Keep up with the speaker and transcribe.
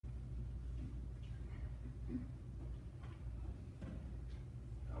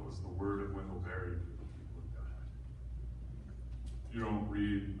very good people of God. You don't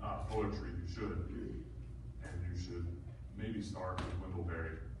read poetry, you should. And you should maybe start with Wendell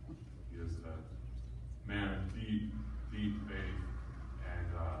Berry. He is a man of deep, deep faith, and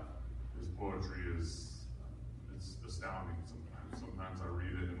his poetry is it's astounding sometimes. Sometimes I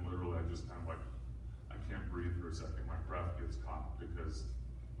read it and literally I just kind of like, I can't breathe for a second. My breath gets caught because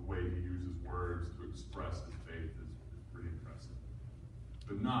the way he uses words to express his faith is pretty impressive.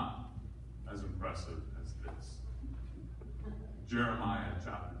 But not as impressive as this. Jeremiah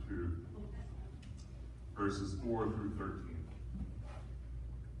chapter 2, verses 4 through 13.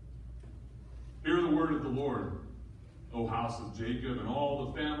 Hear the word of the Lord, O house of Jacob, and all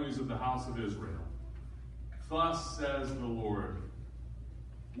the families of the house of Israel. Thus says the Lord,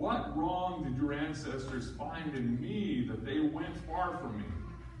 what wrong did your ancestors find in me that they went far from me,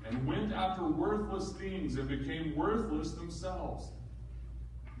 and went after worthless things and became worthless themselves?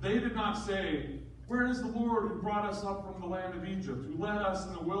 They did not say, where is the Lord who brought us up from the land of Egypt, who led us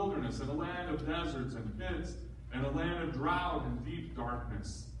in the wilderness, in a land of deserts and pits, and a land of drought and deep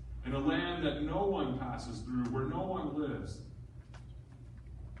darkness, in a land that no one passes through, where no one lives?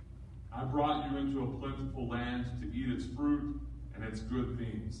 I brought you into a plentiful land to eat its fruit and its good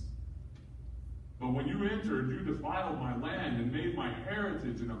things. But when you entered, you defiled my land and made my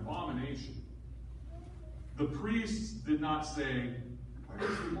heritage an abomination. The priests did not say, where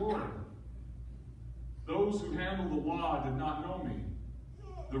is the Lord? Those who handle the law did not know me.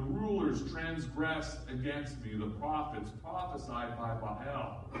 The rulers transgressed against me. The prophets prophesied by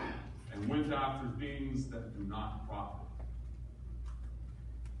Baal and went after things that do not profit.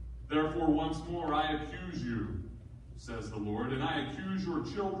 Therefore, once more I accuse you, says the Lord, and I accuse your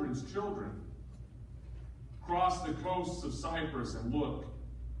children's children. Cross the coasts of Cyprus and look.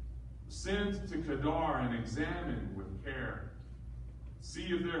 Send to Kedar and examine with care. See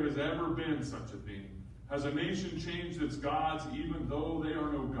if there has ever been such a thing. Has a nation changed its gods even though they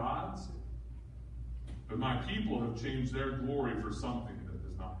are no gods? But my people have changed their glory for something that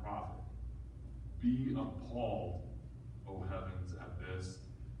does not profit. Be appalled, O heavens, at this.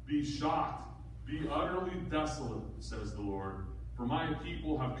 Be shocked. Be utterly desolate, says the Lord. For my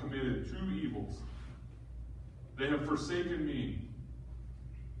people have committed two evils. They have forsaken me,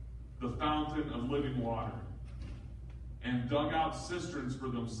 the fountain of living water, and dug out cisterns for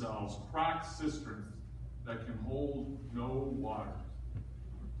themselves, cracked cisterns that can hold no water.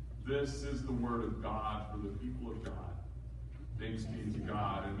 This is the word of God for the people of God. Thanks be to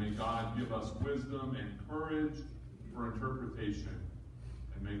God, and may God give us wisdom and courage for interpretation,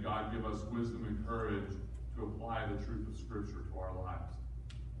 and may God give us wisdom and courage to apply the truth of Scripture to our lives.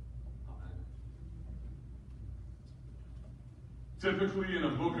 Typically, in a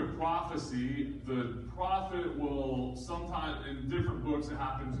book of prophecy, the prophet will sometimes, in different books it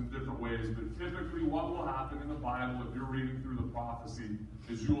happens in different ways, but typically what will happen in the Bible, if you're reading through the prophecy,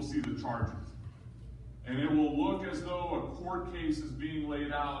 is you will see the charges. And it will look as though a court case is being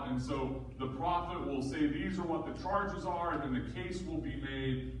laid out, and so the prophet will say, these are what the charges are, and then the case will be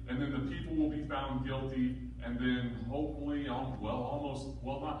made, and then the people will be found guilty, and then hopefully,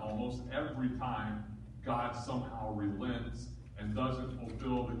 almost every time, God somehow relents and doesn't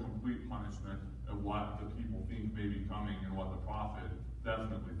fulfill the complete punishment of what the people think may be coming and what the prophet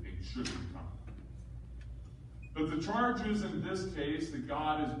definitely thinks should be coming. But the charges in this case that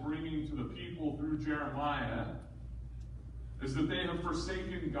God is bringing to the people through Jeremiah is that they have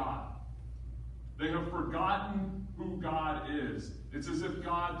forsaken God. They have forgotten who God is. It's as if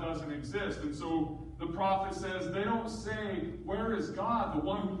God doesn't exist. And so the prophet says, they don't say, where is God, the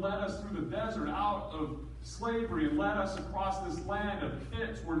one who led us through the desert out of slavery and led us across this land of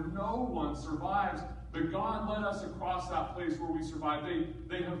pits where no one survives, but God led us across that place where we survived.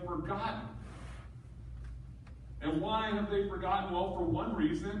 They have forgotten. And why have they forgotten? Well, for one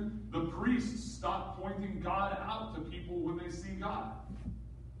reason, the priests stopped pointing God out to people when they see God.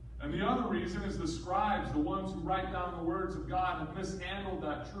 And the other reason is the scribes, the ones who write down the words of God, have mishandled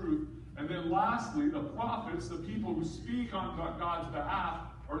that truth. And then lastly, the prophets, the people who speak on God's behalf,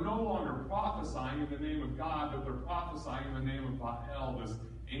 are no longer prophesying in the name of God, but they're prophesying in the name of Baal, this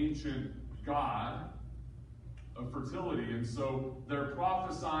ancient god of fertility. And so they're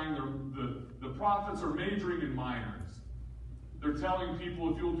prophesying, the prophets are majoring in minors. They're telling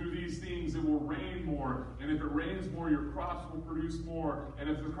people, if you'll do these things, it will rain more. And if it rains more, your crops will produce more. And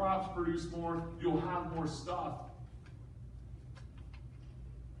if the crops produce more, you'll have more stuff.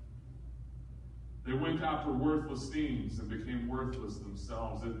 They went after worthless things and became worthless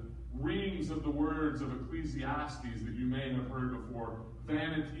themselves. It rings of the words of Ecclesiastes that you may have heard before.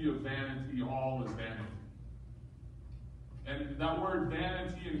 Vanity of vanity, all is vanity. And that word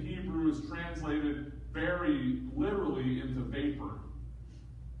vanity in Hebrew is translated very literally into vapor.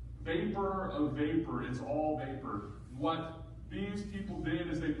 Vapor of vapor, it's all vapor. What these people did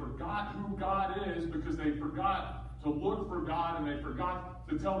is they forgot who God is because they forgot to look for God and they forgot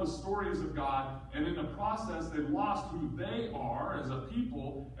to tell the stories of God. And in the process, they lost who they are as a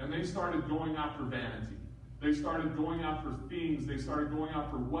people and they started going after vanity. They started going after things. They started going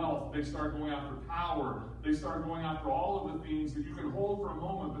after wealth. They started going after power. They started going after all of the things that you can hold for a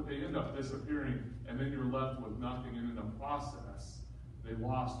moment, but they end up disappearing, and then you're left with nothing. And in the process, they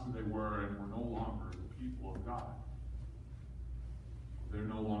lost who they were and were no longer the people of God. They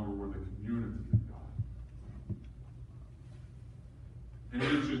no longer were the community of God. In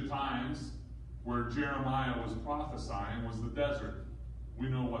ancient times, where Jeremiah was prophesying was the desert. We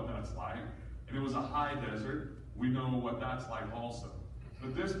know what that's like. And it was a high desert. We know what that's like also.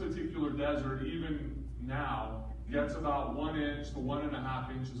 But this particular desert, even now, gets about 1 inch to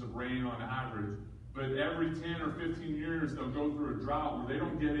 1.5 inches of rain on average. But every 10 or 15 years, they'll go through a drought where they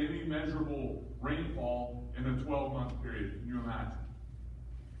don't get any measurable rainfall in a 12-month period. Can you imagine?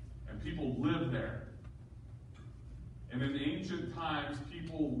 And people live there. And in ancient times,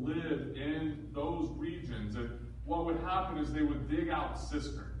 people lived in those regions. And what would happen is they would dig out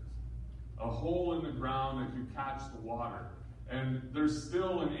cisterns, a hole in the ground that could catch the water. And there's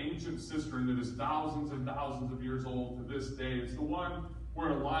still an ancient cistern that is thousands and thousands of years old to this day. It's the one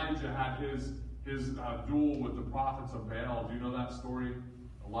where Elijah had his duel with the prophets of Baal. Do you know that story?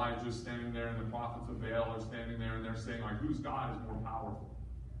 Elijah's standing there and the prophets of Baal are standing there and they're saying, like, whose God is more powerful?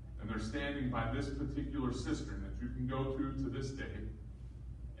 And they're standing by this particular cistern that you can go to this day.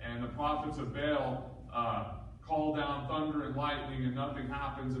 And the prophets of Baal call down thunder and lightning and nothing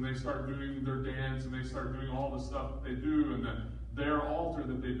happens, and they start doing their dance and they start doing all the stuff that they do, and their altar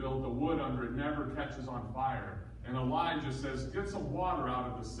that they built, the wood under it never catches on fire. And Elijah says, get some water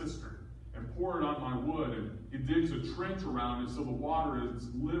out of the cistern and pour it on my wood. And he digs a trench around it so the water is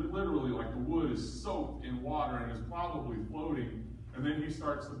literally like the wood is soaked in water and is probably floating. And then he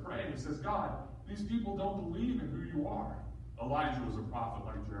starts to pray and he says, God, these people don't believe in who you are. Elijah was a prophet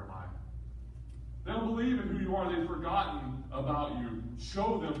like Jeremiah. They don't believe in who you are. They've forgotten about you.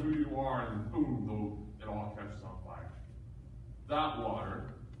 Show them who you are, and boom, it all catches on fire. That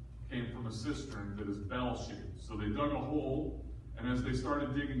water came from a cistern that is bell-shaped. So they dug a hole, and as they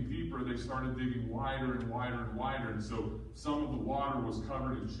started digging deeper, they started digging wider and wider and wider, and so some of the water was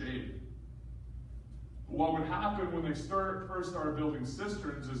covered in shade. What would happen when they first started building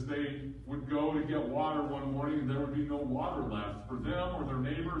cisterns is they would go to get water one morning and there would be no water left for them or their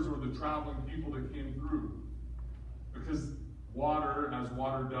neighbors or the traveling people that came through. Because water, as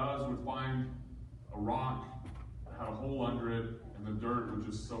water does, would find a rock that had a hole under it and the dirt would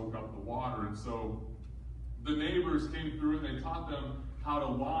just soak up the water. And so the neighbors came through and they taught them how to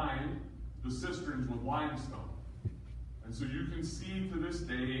line the cisterns with limestone. And so you can see to this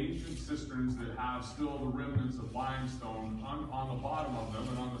day ancient cisterns that have still the remnants of limestone on the bottom of them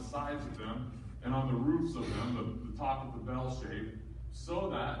and on the sides of them and on the roofs of them, the top of the bell shape, so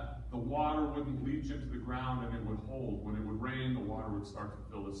that the water wouldn't leach into the ground and it would hold. When it would rain, the water would start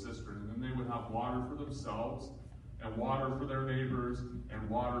to fill the cistern. And then they would have water for themselves and water for their neighbors and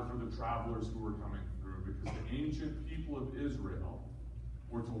water for the travelers who were coming through. Because the ancient people of Israel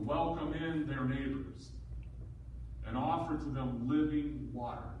were to welcome in their neighbors and offer to them living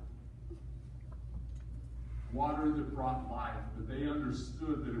water. Water that brought life, but they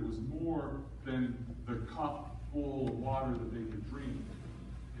understood that it was more than the cup full of water that they could drink.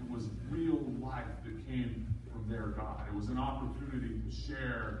 It was real life that came from their God. It was an opportunity to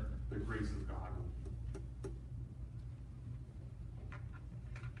share the grace of God.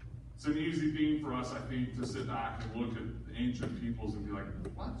 It's an easy thing for us, I think, to sit back and look at the ancient peoples and be like,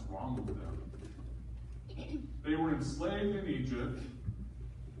 what's wrong with them? They were enslaved in Egypt,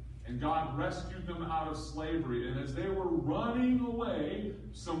 and God rescued them out of slavery. And as they were running away,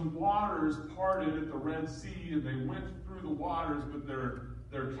 some waters parted at the Red Sea, and they went through the waters, but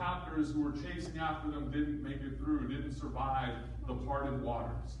their captors who were chasing after them didn't make it through, didn't survive the parted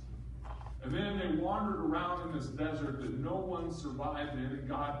waters. And then they wandered around in this desert that no one survived in, and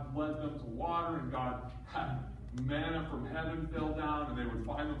God led them to water, and God had manna from heaven fell down, and they would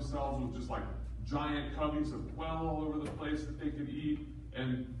find themselves with just like giant cubbies of quail all over the place that they could eat.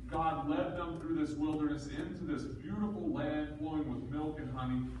 And God led them through this wilderness into this beautiful land flowing with milk and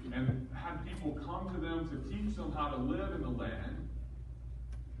honey, and had people come to them to teach them how to live in the land.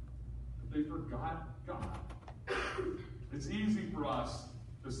 But they forgot God. It's easy for us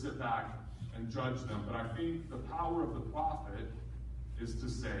to sit back and judge them, but I think the power of the prophet is to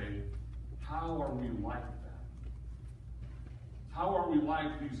say, how are we like that? How are we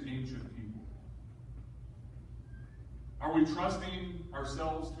like these ancient people? Are we trusting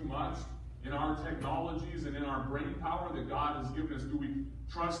ourselves too much in our technologies and in our brain power that God has given us? Do we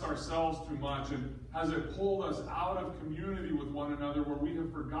trust ourselves too much? And has it pulled us out of community with one another where we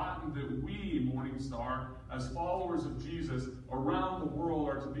have forgotten that we, Morning Star, as followers of Jesus around the world,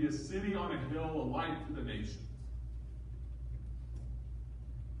 are to be a city on a hill, a light to the nations?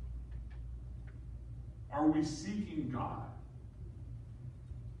 Are we seeking God?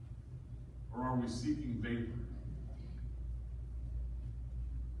 Or are we seeking vapor?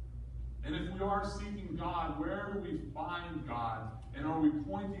 And if we are seeking God, where do we find God? And are we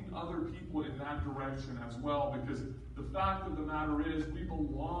pointing other people in that direction as well? Because the fact of the matter is, we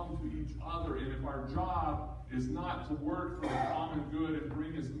belong to each other. And if our job is not to work for the common good and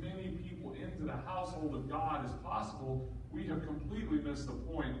bring as many people into the household of God as possible, we have completely missed the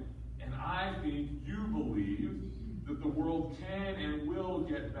point. And I think you believe that the world can and will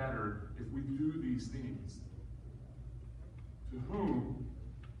get better if we do these things. To whom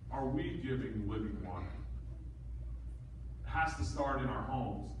are we giving living water? It has to start in our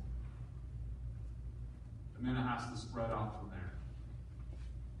homes. And then it has to spread out from there.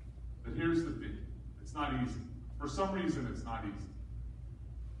 But here's the thing. It's not easy. For some reason, it's not easy.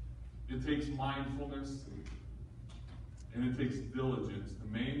 It takes mindfulness and it takes diligence to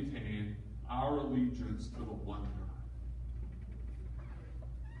maintain our allegiance to the one God.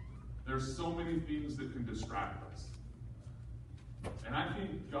 There's so many things that can distract us. And I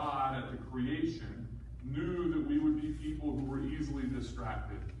think God at the creation knew that we would be people who were easily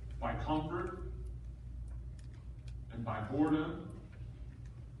distracted by comfort and by boredom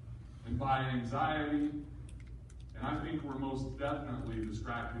and by anxiety. And I think we're most definitely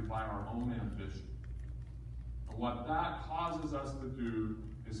distracted by our own ambition. And what that causes us to do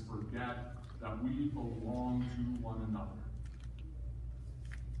is forget that we belong to one another.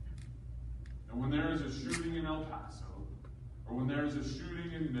 And when there is a shooting in El Paso, or when there is a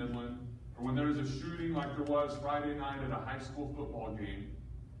shooting in Midland, or when there is a shooting like there was Friday night at a high school football game,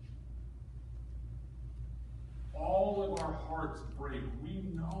 all of our hearts break. We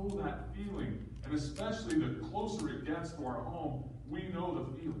know that feeling. And especially the closer it gets to our home, we know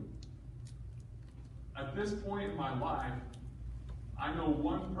the feeling. At this point in my life, I know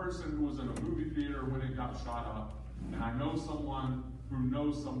one person who was in a movie theater when it got shot up, and I know someone who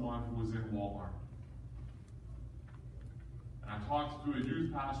knows someone who was in Walmart. And I talked to a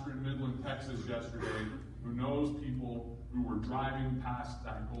youth pastor in Midland, Texas yesterday who knows people who were driving past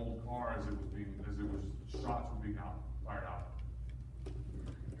that gold car as shots were being fired out.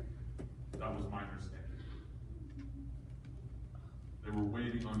 That was my understanding. They were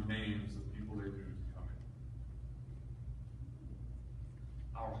waiting on names of people they knew to come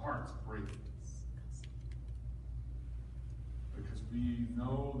in. Our hearts break because we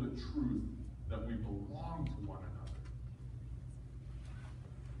know the truth that we belong to one another.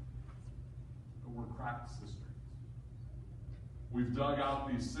 But we're cracked cisterns. We've dug out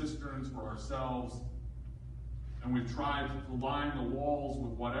these cisterns for ourselves, and we've tried to line the walls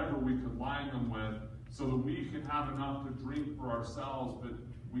with whatever we could line them with so that we can have enough to drink for ourselves. But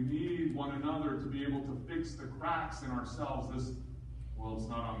we need one another to be able to fix the cracks in ourselves. It's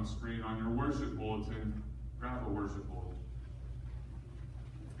not on the screen. On your worship bulletin, grab a worship bulletin.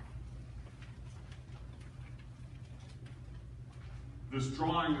 This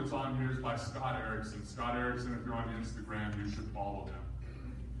drawing that's on here is by Scott Erickson. Scott Erickson, if you're on Instagram, you should follow him.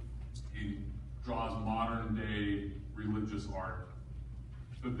 He draws modern day religious art.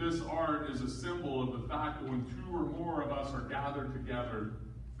 But this art is a symbol of the fact that when two or more of us are gathered together,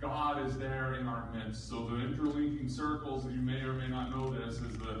 God is there in our midst. So the interlinking circles, you may or may not know this,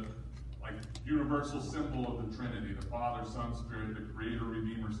 is the universal symbol of the Trinity, the Father, Son, Spirit, the Creator,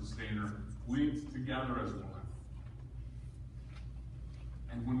 Redeemer, Sustainer, linked together as one.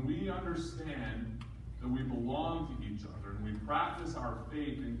 And when we understand that we belong to each other and we practice our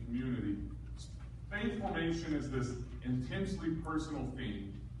faith in community, faith formation is this intensely personal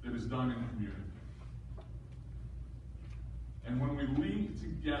thing that is done in community. And when we link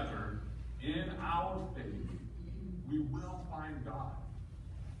together in our faith, we will find God.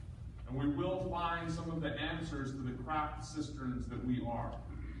 And we will find some of the answers to the cracked cisterns that we are.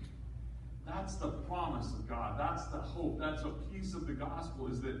 That's the promise of God. That's the hope. That's a piece of the gospel,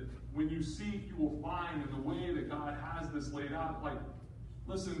 is that when you seek, you will find in the way that God has this laid out.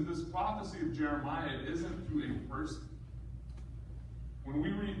 Listen, this prophecy of Jeremiah isn't to a person. When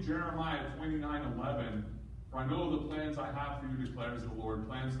we read Jeremiah 29:11, for I know the plans I have for you, declares the Lord,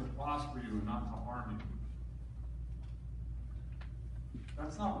 plans to prosper you and not to harm you.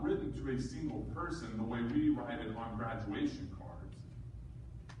 That's not written to a single person the way we write it on graduation cards.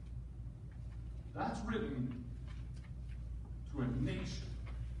 That's written to a nation.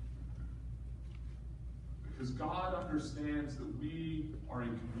 Because God understands that we are a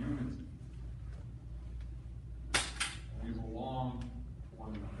community.